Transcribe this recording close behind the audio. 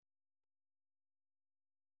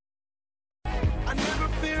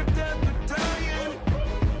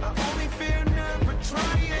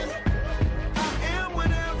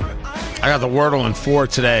I got the Wordle in 4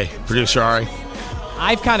 today, producer Ari.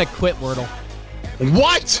 I've kind of quit Wordle.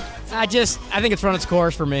 What? I think it's run its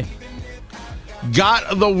course for me.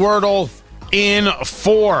 Got the Wordle in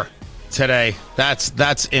 4 today.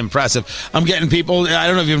 That's impressive. I'm getting people, I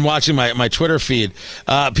don't know if you've been watching my Twitter feed,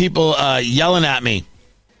 people yelling at me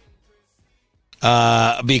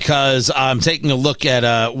because I'm taking a look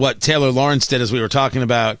at what Taylor Lawrence did, as we were talking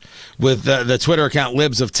about, with the Twitter account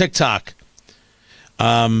Libs of TikTok.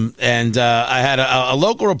 I had a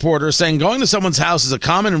local reporter saying going to someone's house is a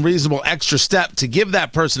common and reasonable extra step to give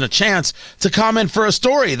that person a chance to comment for a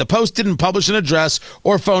story. The post didn't publish an address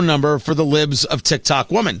or phone number for the Libs of TikTok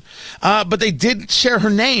woman. But they did share her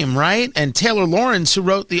name, right? And Taylor Lawrence, who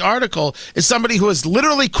wrote the article, is somebody who has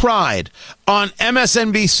literally cried on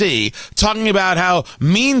MSNBC talking about how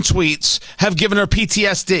mean tweets have given her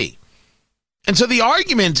PTSD. And so the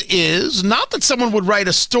argument is not that someone would write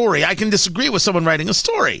a story. I can disagree with someone writing a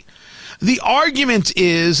story. The argument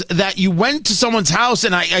is that you went to someone's house,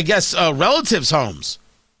 and I guess relatives' homes,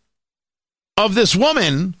 of this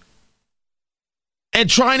woman and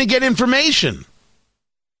trying to get information.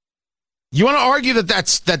 You want to argue that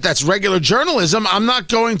that's regular journalism? I'm not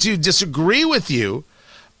going to disagree with you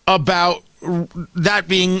about that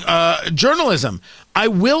being journalism. I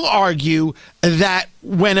will argue that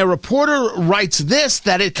when a reporter writes this,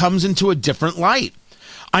 that it comes into a different light.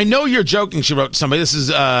 I know you're joking, she wrote to somebody. This is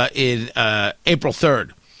in April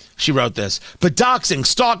 3rd. She wrote this. But doxing,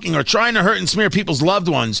 stalking, or trying to hurt and smear people's loved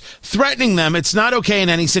ones, threatening them, it's not okay in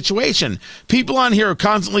any situation. People on here who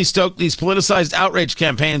constantly stoke these politicized outrage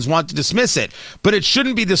campaigns want to dismiss it, but it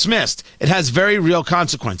shouldn't be dismissed. It has very real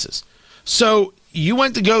consequences. So you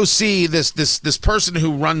went to go see this person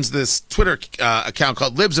who runs this Twitter account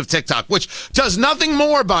called Libs of TikTok, which does nothing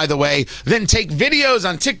more, by the way, than take videos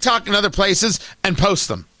on TikTok and other places and post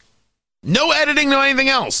them. No editing, no anything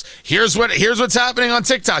else. Here's what's happening on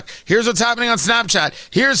TikTok. Here's what's happening on Snapchat.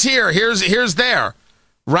 Here's there.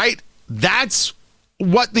 Right? That's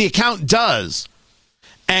what the account does.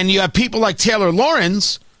 And you have people like Taylor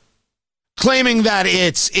Lawrence claiming that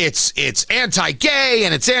it's anti-gay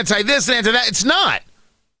and it's anti-this and anti-that. It's not.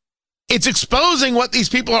 It's exposing what these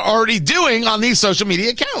people are already doing on these social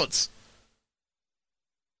media accounts.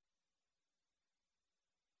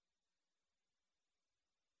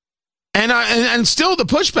 And still the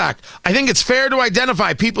pushback. I think it's fair to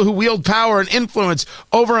identify people who wield power and influence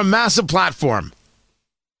over a massive platform.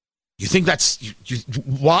 You think that's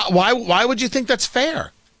why would you think that's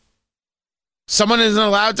fair? Someone isn't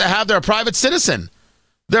allowed to have their private citizen.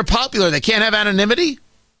 They're popular. They can't have anonymity.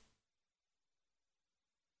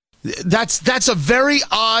 That's a very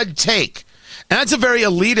odd take. And that's a very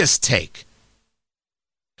elitist take.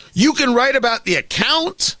 You can write about the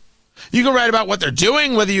account. You can write about what they're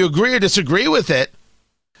doing, whether you agree or disagree with it.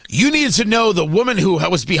 You need to know the woman who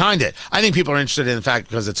was behind it. I think people are interested in the fact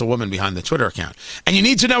because it's a woman behind the Twitter account. And you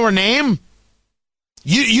need to know her name.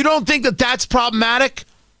 You don't think that that's problematic?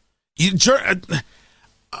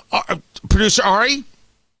 Producer Ari,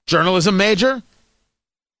 journalism major.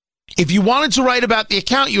 If you wanted to write about the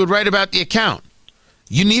account, you would write about the account.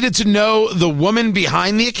 You needed to know the woman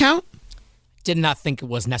behind the account? Did not think it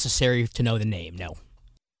was necessary to know the name, no.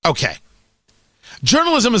 Okay.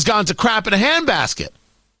 Journalism has gone to crap in a handbasket.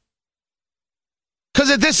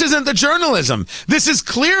 Because this isn't the journalism. This is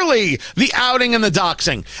clearly the outing and the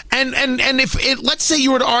doxing. And if let's say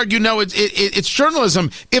you were to argue, no, it's journalism.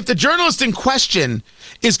 If the journalist in question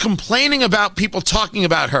is complaining about people talking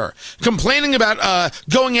about her, complaining about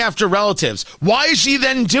going after relatives, why is she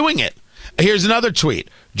then doing it? Here's another tweet.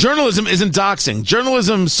 Journalism isn't doxing.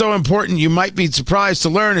 Journalism is so important you might be surprised to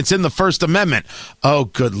learn it's in the First Amendment. Oh,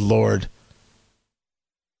 good Lord.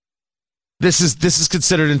 This is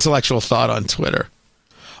considered intellectual thought on Twitter.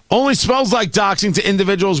 Only smells like doxing to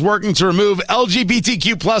individuals working to remove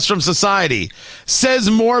LGBTQ plus from society. Says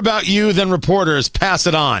more about you than reporters. Pass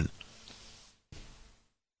it on.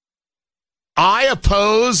 I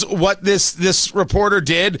oppose what this reporter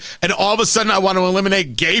did, and all of a sudden I want to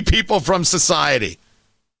eliminate gay people from society.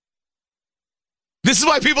 This is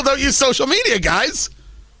why people don't use social media, guys.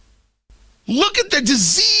 Look at the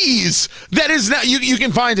disease that is now. You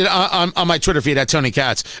can find it on my Twitter feed at Tony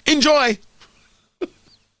Katz. Enjoy.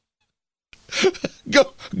 Go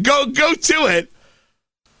to it.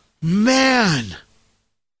 Man.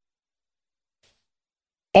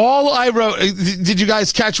 All I wrote, did you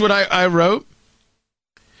guys catch what I wrote?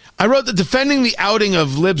 I wrote that defending the outing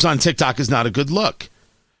of libs on TikTok is not a good look.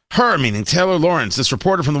 Her, meaning Taylor Lawrence, this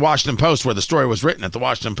reporter from the Washington Post, where the story was written at the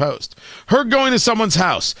Washington Post. Her going to someone's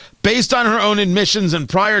house, based on her own admissions and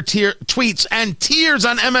prior tweets and tears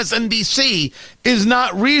on MSNBC, is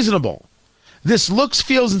not reasonable. This looks,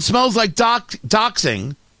 feels, and smells like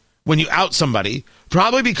doxing when you out somebody,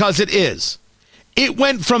 probably because it is. It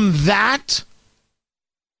went from that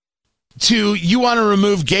to you want to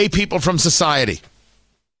remove gay people from society.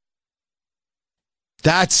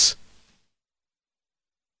 That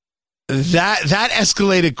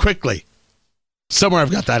escalated quickly. Somewhere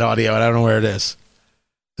I've got that audio, and I don't know where it is.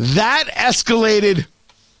 That escalated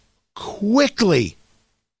quickly.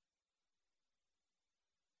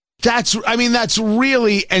 That's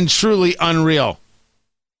really and truly unreal.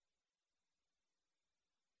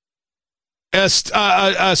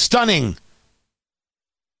 Stunning.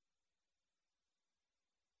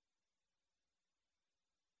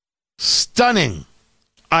 Stunning,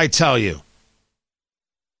 I tell you.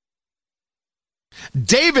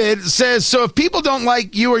 David says, so if people don't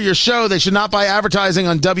like you or your show, they should not buy advertising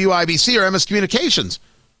on WIBC or MS Communications.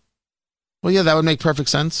 Well, yeah, that would make perfect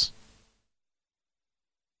sense.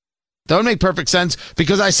 That would make perfect sense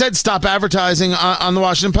because I said stop advertising on the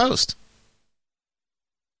Washington Post.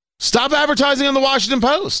 Stop advertising on the Washington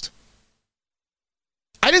Post.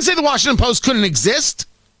 I didn't say the Washington Post couldn't exist.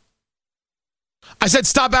 I said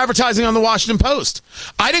stop advertising on the Washington Post.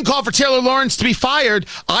 I didn't call for Taylor Lawrence to be fired.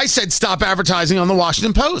 I said stop advertising on the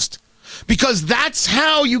Washington Post because that's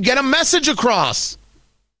how you get a message across.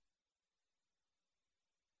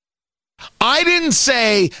 I didn't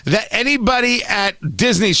say that anybody at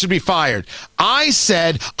Disney should be fired. I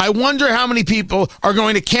said, I wonder how many people are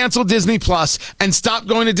going to cancel Disney Plus and stop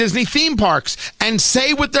going to Disney theme parks and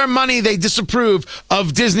say with their money they disapprove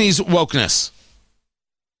of Disney's wokeness.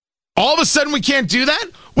 All of a sudden we can't do that?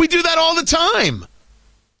 We do that all the time.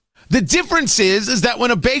 The difference is that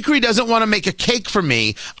when a bakery doesn't want to make a cake for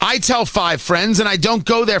me, I tell 5 friends and I don't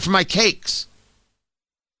go there for my cakes.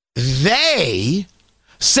 They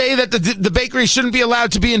say that the bakery shouldn't be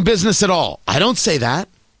allowed to be in business at all. I don't say that.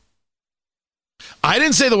 I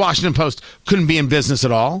didn't say the Washington Post couldn't be in business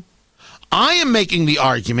at all. I am making the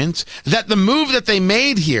argument that the move that they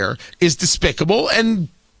made here is despicable and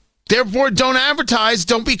therefore don't advertise,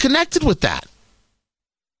 don't be connected with that.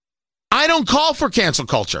 I don't call for cancel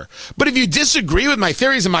culture. But if you disagree with my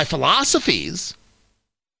theories and my philosophies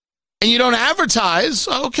and you don't advertise,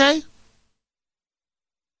 okay.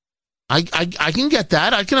 I can get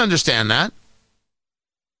that. I can understand that.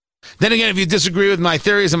 Then again, if you disagree with my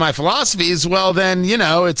theories and my philosophies, well, then, you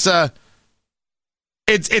know, you probably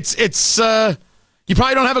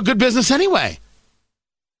don't have a good business anyway.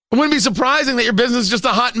 It wouldn't be surprising that your business is just a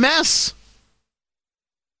hot mess.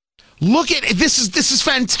 Look at this is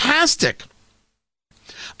fantastic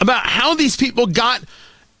about how these people got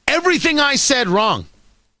everything I said wrong.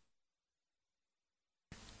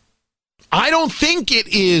 I don't think it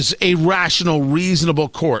is a rational, reasonable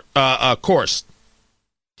course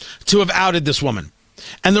to have outed this woman.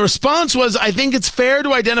 And the response was, I think it's fair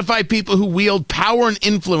to identify people who wield power and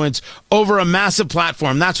influence over a massive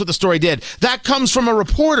platform. That's what the story did. That comes from a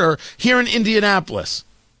reporter here in Indianapolis.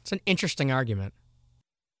 It's an interesting argument.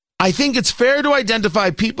 I think it's fair to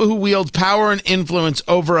identify people who wield power and influence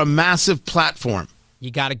over a massive platform. You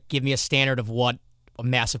got to give me a standard of what a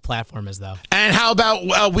massive platform is, though. And how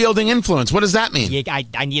about wielding influence? What does that mean?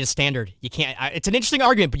 I need a standard. You can't. It's an interesting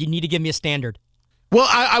argument, but you need to give me a standard. Well,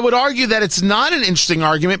 I would argue that it's not an interesting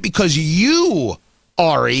argument because you,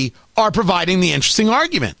 Ari, are providing the interesting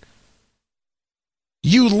argument.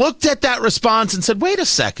 You looked at that response and said, wait a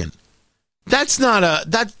second. That's not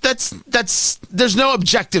there's no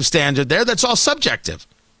objective standard there. That's all subjective.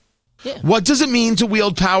 Yeah. What does it mean to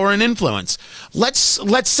wield power and influence? Let's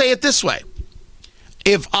say it this way.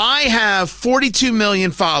 If I have 42 million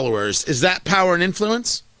followers, is that power and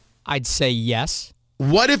influence? I'd say yes.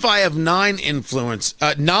 What if I have 9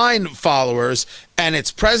 followers, and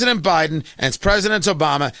it's President Biden, and it's President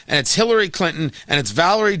Obama, and it's Hillary Clinton, and it's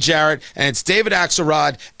Valerie Jarrett, and it's David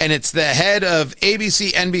Axelrod, and it's the head of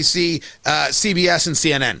ABC, NBC, CBS, and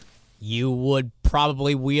CNN? You would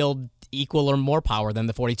probably wield equal or more power than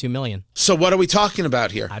the 42 million. So what are we talking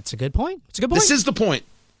about here? That's a good point. It's a good point. This is the point.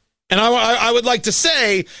 And I would like to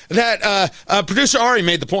say that producer Ari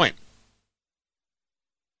made the point.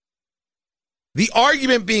 The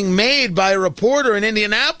argument being made by a reporter in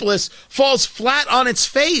Indianapolis falls flat on its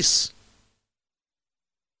face.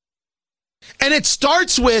 And it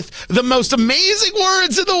starts with the most amazing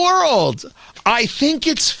words in the world. I think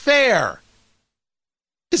it's fair.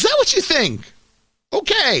 Is that what you think?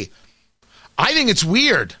 Okay. I think it's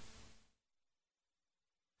weird.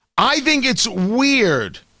 I think it's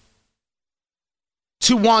weird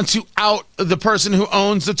to want to out the person who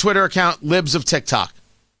owns the Twitter account Libs of TikTok.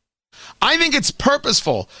 I think it's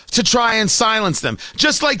purposeful to try and silence them.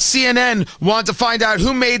 Just like CNN want to find out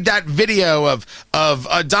who made that video of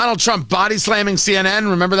Donald Trump body slamming CNN.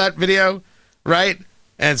 Remember that video? Right?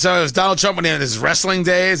 And so it was Donald Trump when he had his wrestling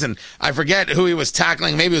days, and I forget who he was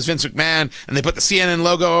tackling. Maybe it was Vince McMahon, and they put the CNN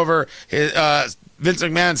logo over his, Vince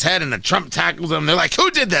McMahon's head, and the Trump tackled him. They're like,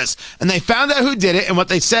 who did this? And they found out who did it, and what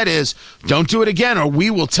they said is, don't do it again, or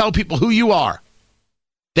we will tell people who you are.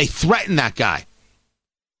 They threatened that guy.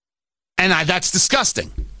 And that's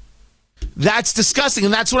disgusting. That's disgusting,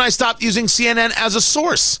 and that's when I stopped using CNN as a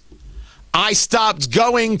source. I stopped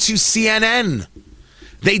going to CNN.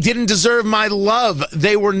 They didn't deserve my love.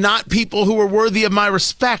 They were not people who were worthy of my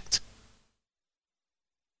respect.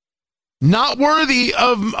 Not worthy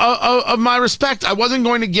of my respect. I wasn't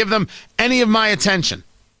going to give them any of my attention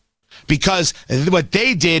because what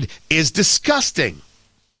they did is disgusting.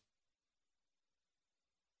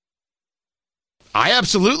 I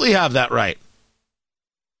absolutely have that right.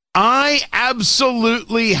 I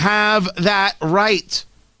absolutely have that right.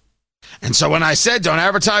 And so when I said don't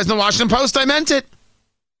advertise in the Washington Post, I meant it.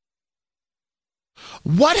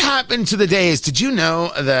 What happened to the days? Did you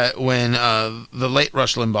know that when the late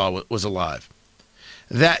Rush Limbaugh was alive,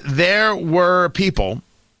 that there were people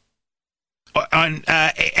on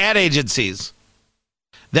ad agencies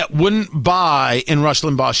that wouldn't buy in Rush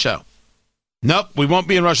Limbaugh's show? Nope, we won't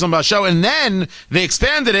be in Rush Limbaugh's show. And then they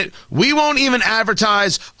expanded it. We won't even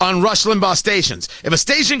advertise on Rush Limbaugh stations. If a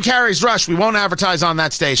station carries Rush, we won't advertise on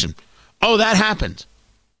that station. Oh, that happened.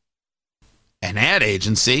 An ad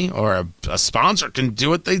agency or a sponsor can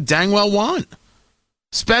do what they dang well want.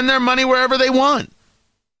 Spend their money wherever they want.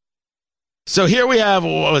 So here we have,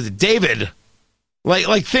 what was it, David,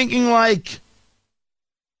 like thinking like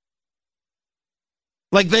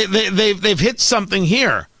they've hit something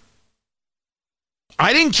here.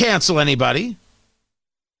 I didn't cancel anybody.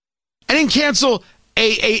 I didn't cancel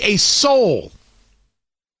a soul.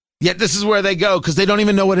 Yet this is where they go because they don't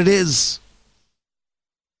even know what it is.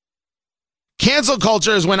 Cancel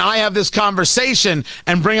culture is when I have this conversation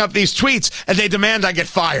and bring up these tweets and they demand I get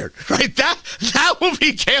fired, right? That will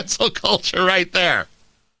be cancel culture right there.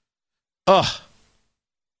 Ugh.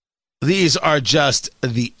 These are just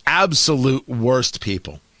the absolute worst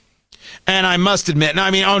people. And I must admit,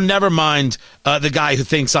 never mind the guy who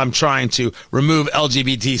thinks I'm trying to remove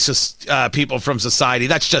LGBT people from society.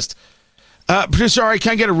 That's just, producer Ari,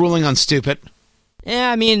 can I get a ruling on stupid?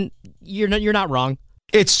 Yeah, you're not wrong.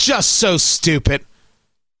 It's just so stupid,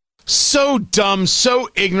 so dumb, so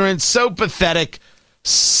ignorant, so pathetic,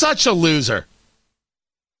 such a loser.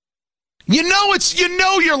 You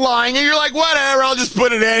know you're lying, and you're like, whatever, I'll just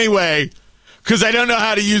put it anyway, because I don't know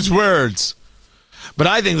how to use words. But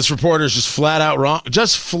I think this reporter is just flat out wrong.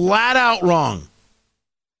 Just flat out wrong.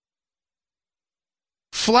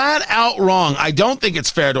 Flat out wrong. I don't think it's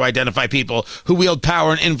fair to identify people who wield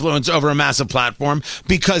power and influence over a massive platform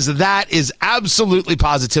because that is absolutely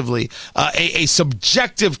positively a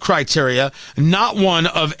subjective criteria, not one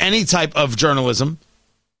of any type of journalism.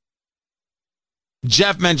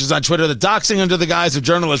 Jeff mentions on Twitter that doxing under the guise of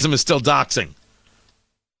journalism is still doxing.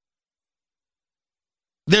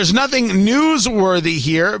 There's nothing newsworthy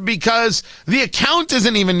here because the account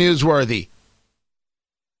isn't even newsworthy.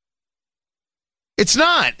 It's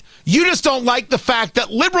not. You just don't like the fact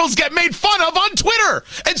that liberals get made fun of on Twitter.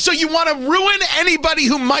 And so you want to ruin anybody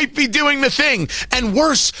who might be doing the thing. And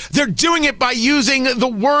worse, they're doing it by using the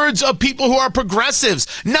words of people who are progressives.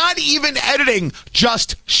 Not even editing,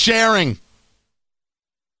 just sharing.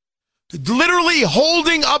 Literally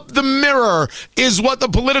holding up the mirror is what the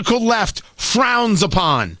political left frowns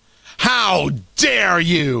upon. How dare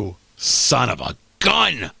you, son of a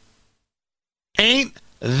gun? Ain't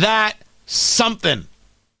that something?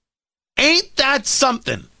 Ain't that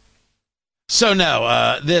something? So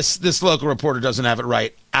no, this local reporter doesn't have it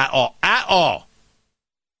right at all. At all.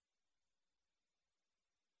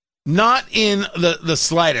 Not in the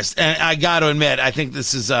slightest. And I got to admit, I think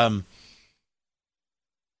this is a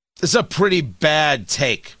pretty bad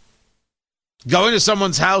take. Going to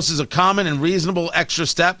someone's house is a common and reasonable extra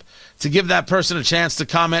step to give that person a chance to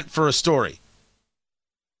comment for a story.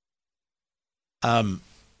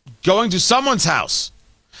 Going to someone's house.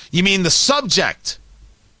 You mean the subject.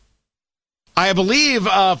 I believe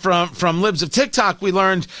from Libs of TikTok, we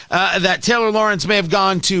learned that Taylor Lawrence may have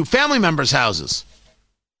gone to family members' houses.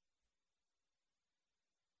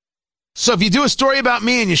 So if you do a story about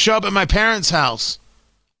me and you show up at my parents' house,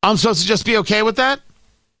 I'm supposed to just be okay with that?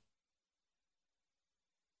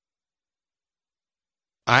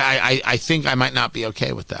 I think I might not be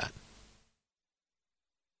okay with that.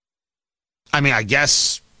 I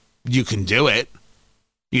guess you can do it.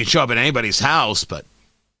 You can show up at anybody's house, but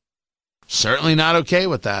certainly not okay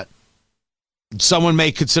with that. Someone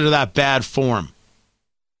may consider that bad form.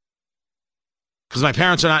 Because my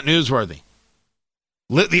parents are not newsworthy.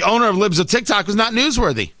 The owner of Libs of TikTok was not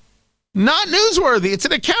newsworthy. Not newsworthy. It's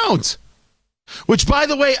an account. Which, by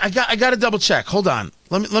the way, I got to double check. Hold on.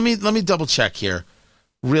 Let me double check here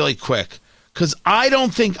really quick. Because I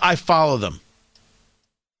don't think I follow them.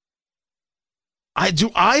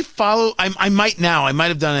 I follow? I might now. I might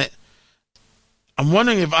have done it. I'm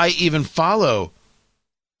wondering if I even follow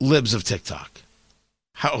Libs of TikTok.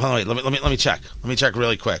 Hold on, wait, let me check. Let me check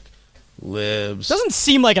really quick. Libs. Doesn't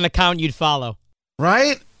seem like an account you'd follow.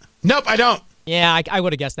 Right? Nope, I don't. Yeah, I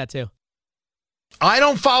would have guessed that too. I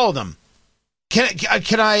don't follow them.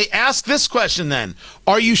 Can I ask this question then?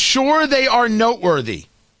 Are you sure they are noteworthy?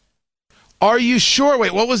 Are you sure?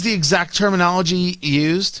 Wait, what was the exact terminology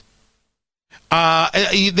used?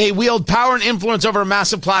 They wield power and influence over a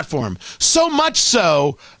massive platform. So much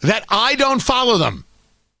so that I don't follow them.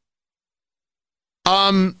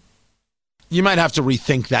 You might have to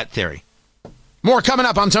rethink that theory. More coming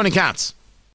up on Tony Katz.